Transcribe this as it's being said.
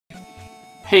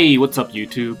Hey, what's up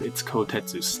YouTube? It's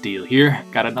Kotetsu Steel here.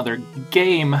 Got another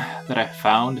game that I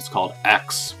found. It's called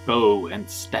Axe, Bow, and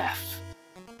Staff.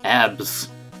 Abs.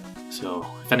 So,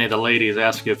 if any of the ladies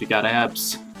ask you if you got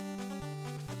abs.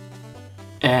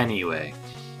 Anyway.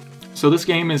 So this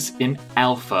game is in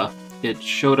alpha. It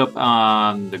showed up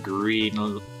on the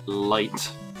green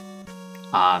light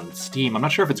on Steam. I'm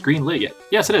not sure if it's green lit yet.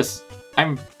 Yes, it is.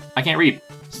 I can't read.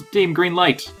 Steam green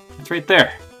light. It's right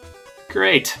there.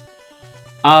 Great.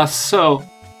 So,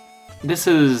 this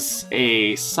is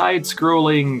a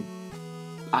side-scrolling,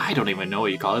 I don't even know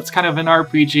what you call it. It's kind of an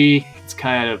RPG. It's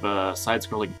kind of a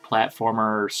side-scrolling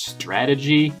platformer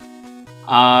strategy.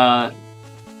 I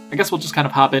guess we'll just kind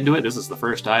of hop into it. This is the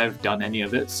first I've done any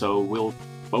of it, so we'll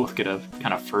both get a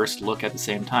kind of first look at the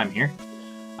same time here.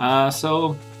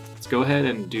 So, let's go ahead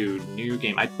and do new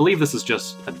game. I believe this is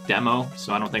just a demo,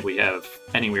 so I don't think we have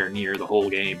anywhere near the whole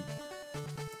game.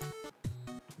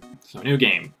 So, new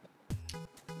game.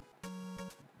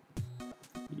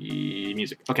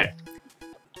 Music. Okay.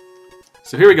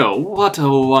 So here we go. What a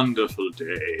wonderful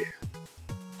day.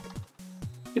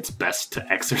 It's best to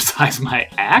exercise my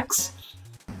axe.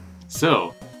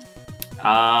 So,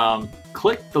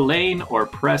 click the lane or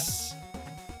press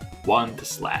 1 to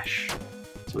slash.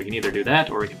 So we can either do that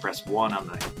or we can press 1 on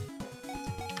the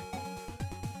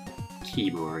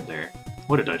keyboard there.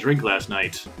 What did I drink last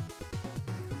night?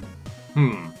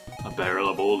 A barrel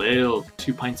of old ale,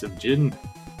 2 pints of gin,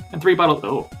 and 3 bottles.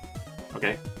 Oh,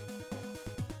 okay.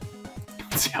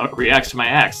 Let's see how it reacts to my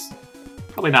axe.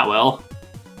 Probably not well.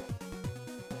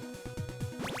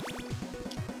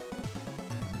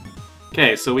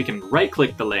 Okay, so we can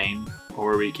right-click the lane,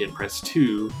 or we can press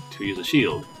 2 to use a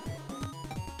shield.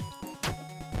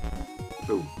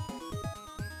 Boom.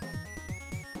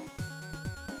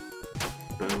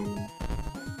 Boom.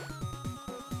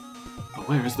 Oh,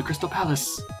 where is the Crystal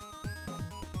Palace?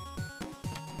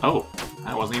 Oh,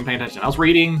 I wasn't even paying attention. I was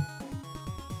reading.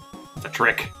 That's a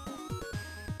trick.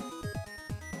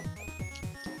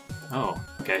 Oh,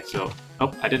 okay, so...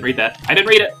 Oh, I didn't read that. I didn't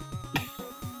read it!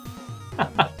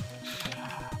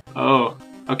 Oh,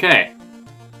 okay.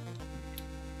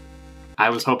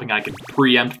 I was hoping I could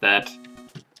preempt that.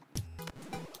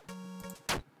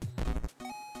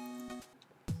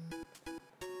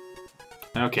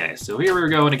 Okay, so here we're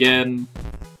going again.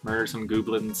 Murder some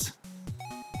goblins.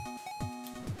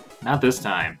 Not this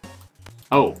time.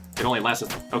 Oh, it only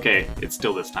lasts... Okay, it's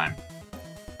still this time.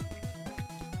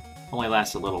 Only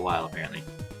lasts a little while, apparently.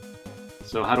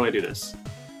 So how do I do this?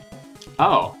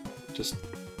 Oh, just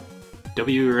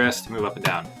W or S to move up and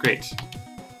down. Great.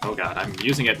 Oh god, I'm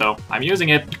using it, though. I'm using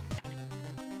it!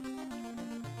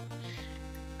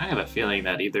 I have a feeling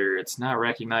that either it's not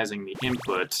recognizing the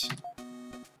input...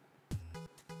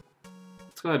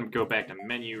 Let's go ahead and go back to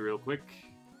menu real quick.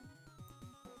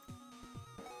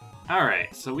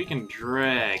 Alright, so we can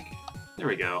drag. There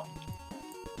we go.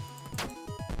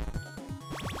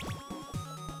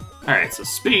 Alright, so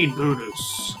speed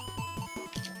bonus.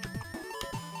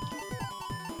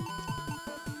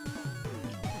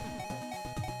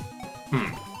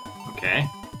 Okay.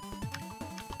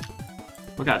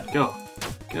 Oh god, go.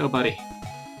 Go, buddy.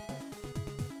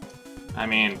 I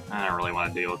mean, I don't really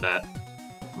want to deal with that.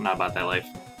 I'm not about that life.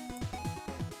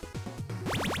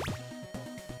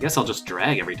 I guess I'll just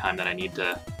drag every time that I need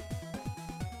to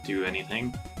do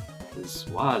anything. Is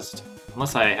WASD.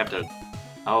 Unless I have to...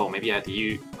 Oh, maybe I have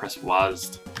to press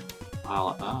WASD.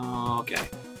 Oh, okay.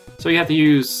 So you have to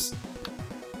use...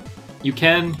 You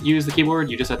can use the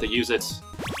keyboard, you just have to use it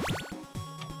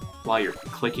while you're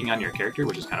clicking on your character,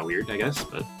 which is kind of weird, I guess,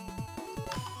 but...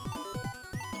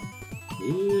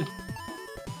 Yeah.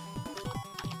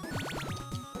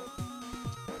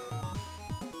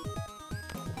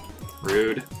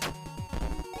 Rude.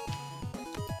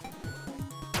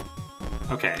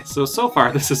 Okay, so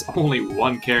far this is only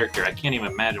one character. I can't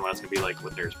even imagine what it's gonna be like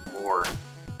when there's more.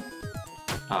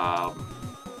 Oh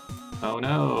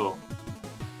no.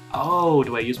 Oh,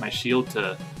 do I use my shield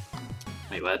to...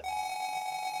 Wait, what?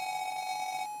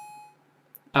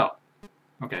 Oh,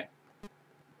 okay.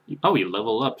 Oh, you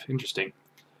level up. Interesting.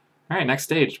 Alright, next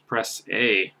stage. Press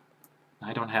A.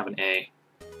 I don't have an A.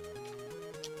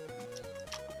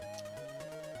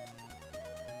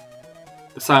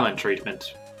 The silent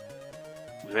treatment.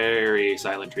 Very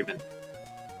silent treatment.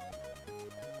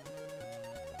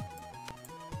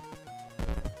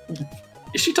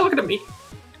 Is she talking to me?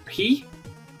 He?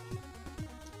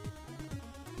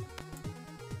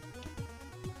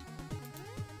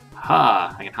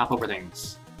 Ha! I can hop over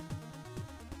things.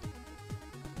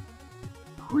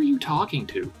 Who are you talking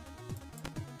to?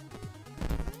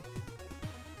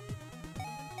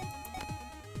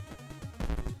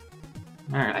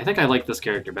 Alright, I think I like this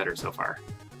character better so far.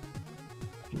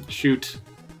 Can shoot.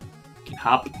 Can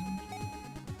hop.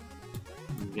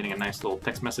 I'm getting a nice little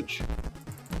text message.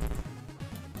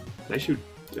 Did I shoot?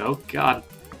 Oh god.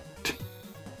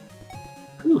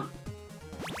 Whew.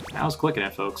 I was clicking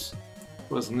it, folks.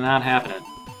 Was not happening.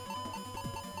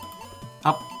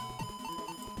 Up.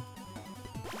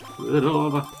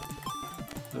 Oh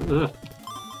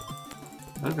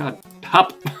god.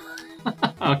 Hop!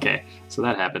 Okay, so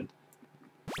that happened.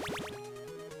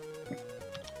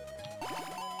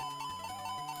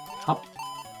 Hop.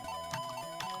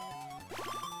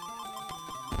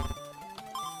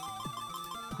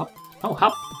 Hop. Oh,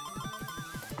 hop!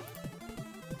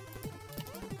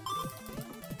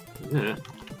 Ugh.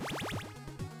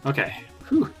 Okay.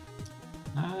 Whew.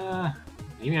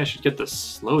 Maybe I should get the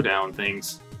slowdown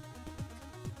things.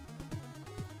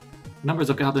 Numbers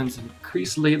of goblins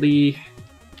increased lately.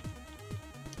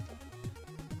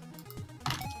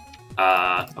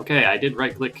 Okay, I did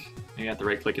right-click. Maybe I have to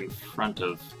right-click in front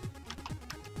of...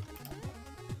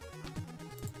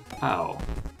 Ow.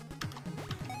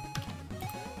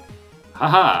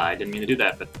 Haha, I didn't mean to do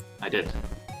that, but I did.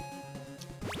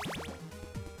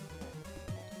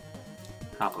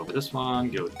 Hop over this one,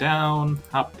 go down,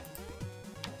 hop.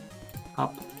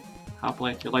 Hop. Hop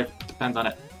like your life depends on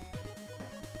it.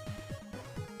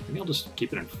 Maybe I'll just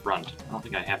keep it in front. I don't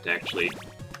think I have to actually...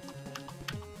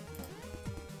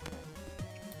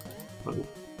 Whoa.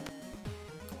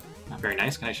 Not very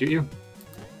nice. Can I shoot you?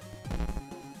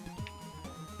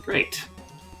 Great.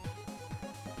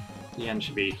 The end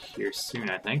should be here soon,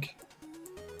 I think.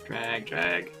 Drag,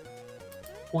 drag.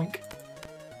 Boink.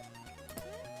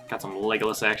 Got some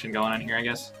Legolas action going on here, I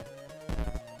guess.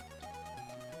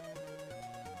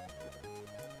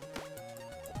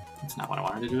 That's not what I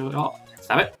wanted to do at all.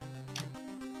 Stop it!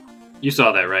 You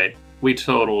saw that, right? We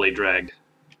totally dragged.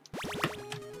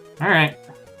 Alright.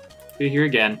 Be here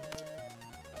again.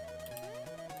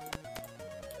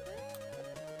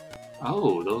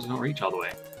 Oh, those don't reach all the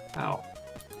way. Wow.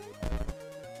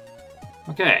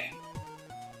 Okay.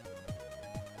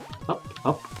 Up,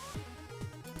 up,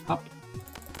 up.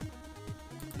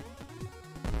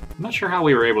 I'm not sure how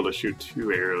we were able to shoot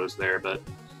 2 arrows there, but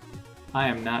I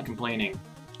am not complaining.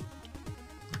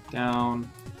 Down.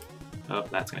 Oh,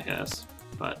 that's gonna hit us,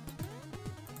 but...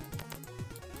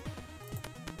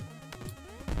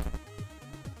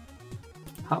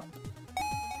 Hop.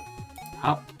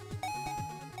 Hop.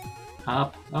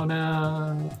 Hop. Oh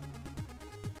no!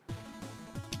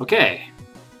 Okay.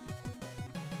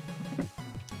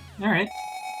 Alright.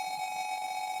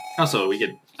 Also, we get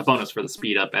a bonus for the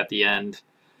speed up at the end.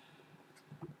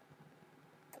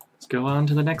 Let's go on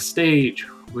to the next stage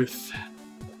with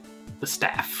the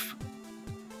staff.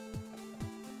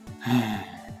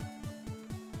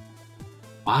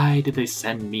 Why did they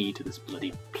send me to this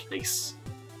bloody place?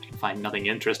 I can find nothing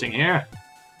interesting here.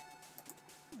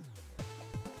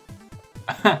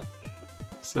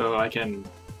 So I can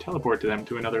teleport to them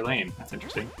to another lane. That's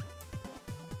interesting.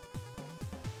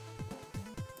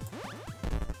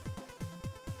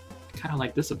 Kind of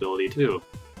like this ability too.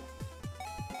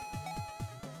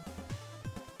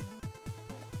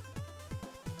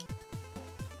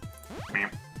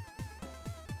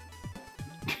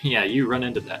 Yeah, you run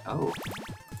into that. Oh.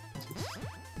 This is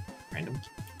random.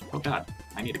 Oh god,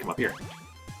 I need to come up here.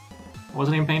 I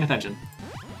wasn't even paying attention.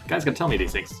 You guys gotta tell me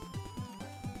these things.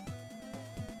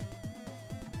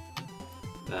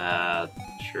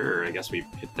 Sure, I guess we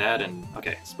hit that and...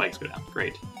 Okay, spikes go down.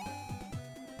 Great.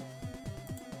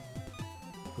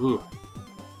 Ooh.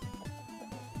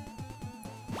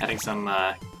 Adding some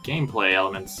gameplay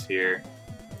elements here.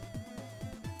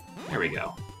 There we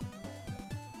go.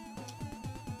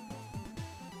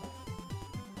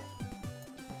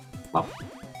 Well.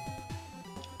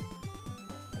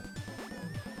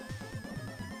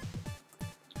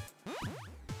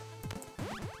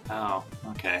 Oh,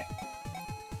 okay.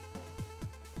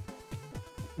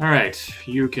 Alright,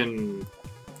 you can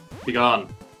be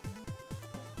gone.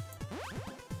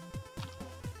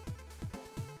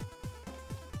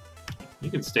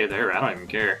 You can stay there, I don't even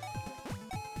care.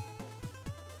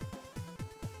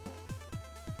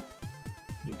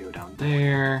 You go down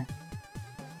there.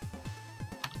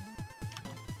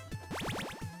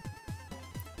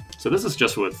 So this is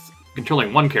just with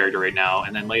controlling one character right now,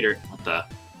 and then later... What the...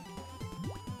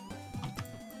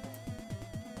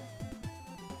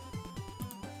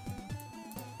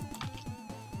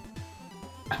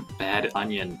 Bad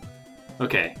onion.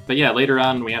 Okay, but yeah, later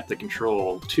on we have to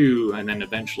control 2, and then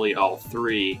eventually all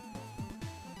 3.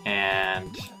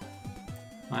 And...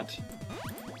 What?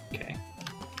 Okay.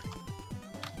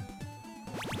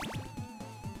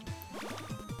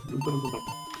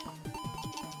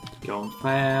 Going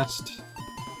fast.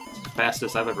 It's the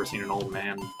fastest I've ever seen an old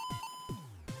man.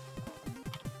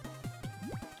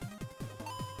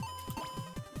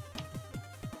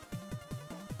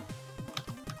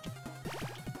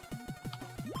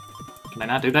 Can I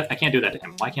not do that? I can't do that to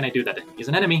him. Why can't I do that to him? He's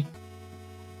an enemy!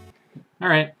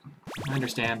 Alright, I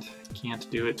understand. Can't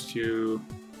do it to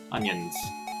onions.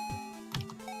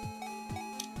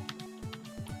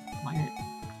 Why?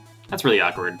 That's really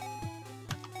awkward.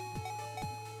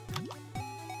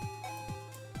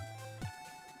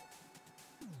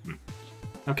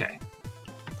 Okay.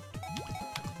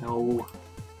 No.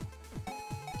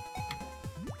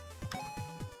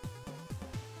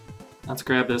 Let's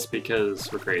grab this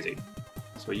because we're crazy.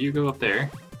 So you go up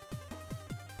there.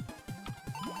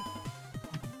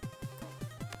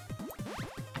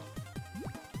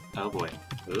 Oh boy.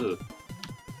 Ugh.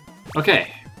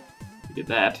 Okay. We did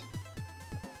that.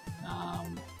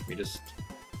 We just...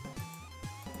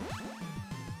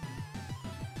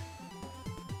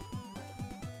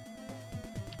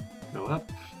 go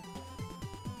up.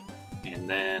 And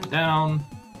then down.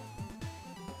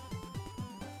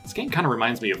 This game kind of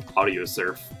reminds me of Audio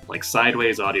Surf. Like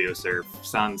Sideways Audio Surf.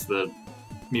 Sounds the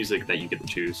music that you get to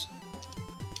choose.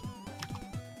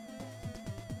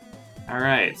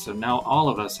 Alright, so now all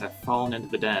of us have fallen into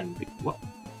the den. What?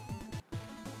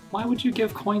 Why would you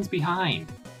give coins behind?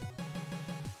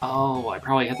 Oh, I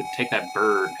probably had to take that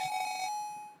bird.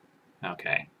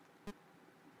 Okay.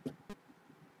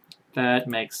 That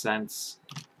makes sense.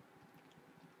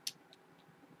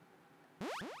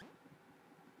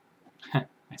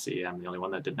 I see, I'm the only one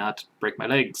that did not break my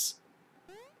legs.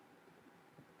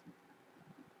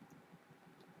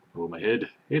 Oh, my head.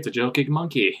 It's a joking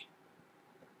monkey.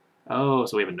 Oh,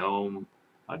 so we have a gnome,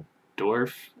 a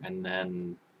dwarf, and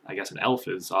then I guess an elf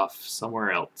is off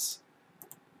somewhere else.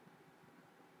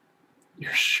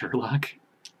 You're Sherlock?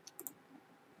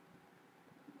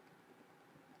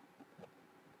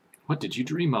 What did you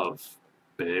dream of,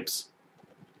 babes?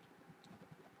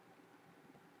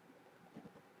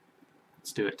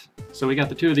 Let's do it. So we got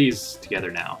the two of these together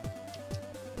now.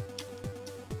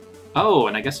 Oh,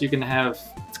 and I guess you can have...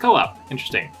 It's co-op.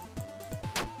 Interesting.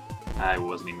 I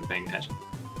wasn't even paying attention.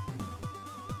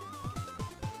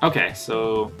 Okay,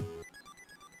 so...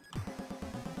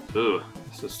 Ooh,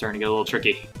 this is starting to get a little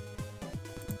tricky.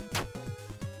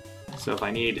 So if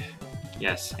I need...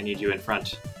 Yes, I need you in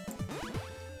front.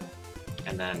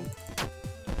 And then...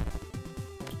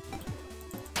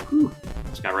 Whew,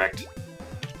 just got wrecked.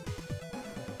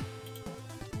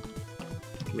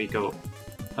 Can we go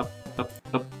up, up,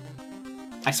 up?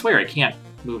 I swear I can't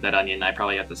move that onion. I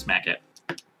probably have to smack it.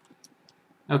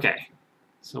 Okay,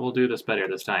 so we'll do this better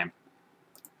this time.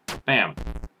 Bam.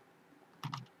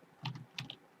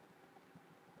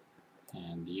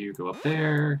 And you go up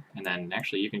there, and then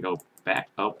actually you can go back.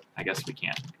 Oh, I guess we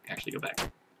can't actually go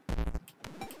back.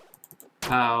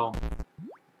 Pow.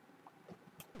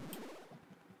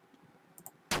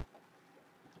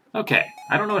 Okay,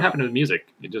 I don't know what happened to the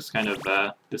music. It just kind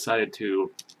of decided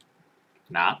to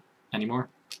not anymore.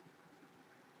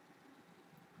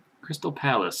 Crystal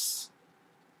Palace.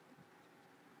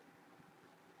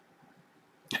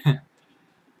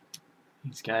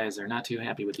 These guys are not too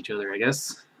happy with each other, I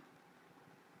guess.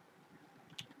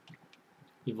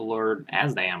 Evil Lord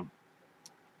Asdam.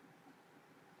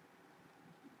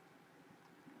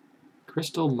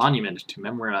 Crystal Monument to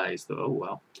memorize the... Oh,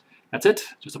 well. That's it?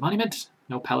 Just a monument?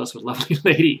 No palace with lovely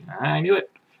lady. I knew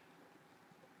it.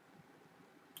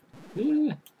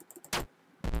 Yeah.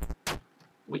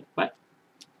 Wait, what?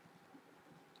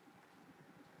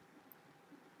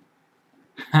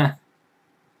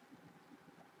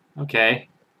 Okay.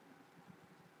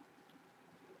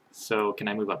 So, can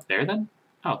I move up there then?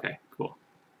 Oh, okay, cool.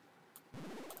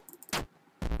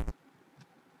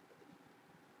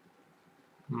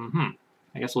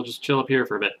 I guess we'll just chill up here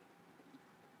for a bit.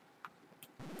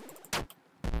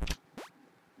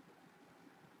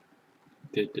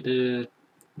 Then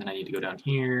I need to go down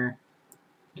here.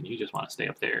 And you just want to stay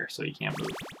up there, so you can't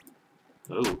move.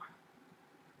 Oh.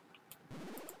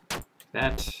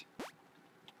 That.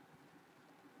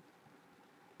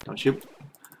 Don't you?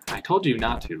 I told you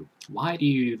not to. Why do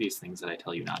you do these things that I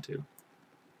tell you not to?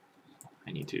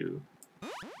 I need to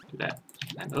do that.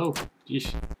 And oh,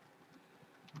 yeesh.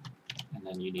 And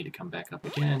then you need to come back up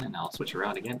again, and I'll switch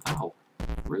around again. Ow,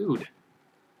 rude.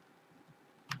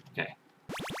 Okay.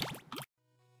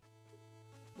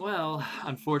 Well,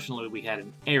 unfortunately we had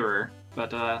an error,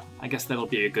 but I guess that'll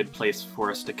be a good place for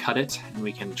us to cut it, and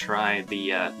we can try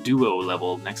the duo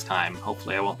level next time.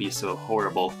 Hopefully I won't be so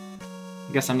horrible.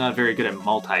 I guess I'm not very good at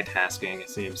multitasking, it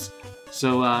seems.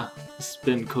 So, this has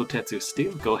been Kotetsu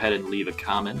Steel. Go ahead and leave a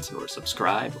comment or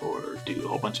subscribe or do a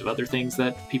whole bunch of other things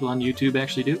that people on YouTube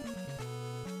actually do.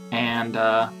 And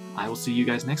I will see you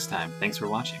guys next time. Thanks for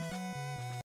watching.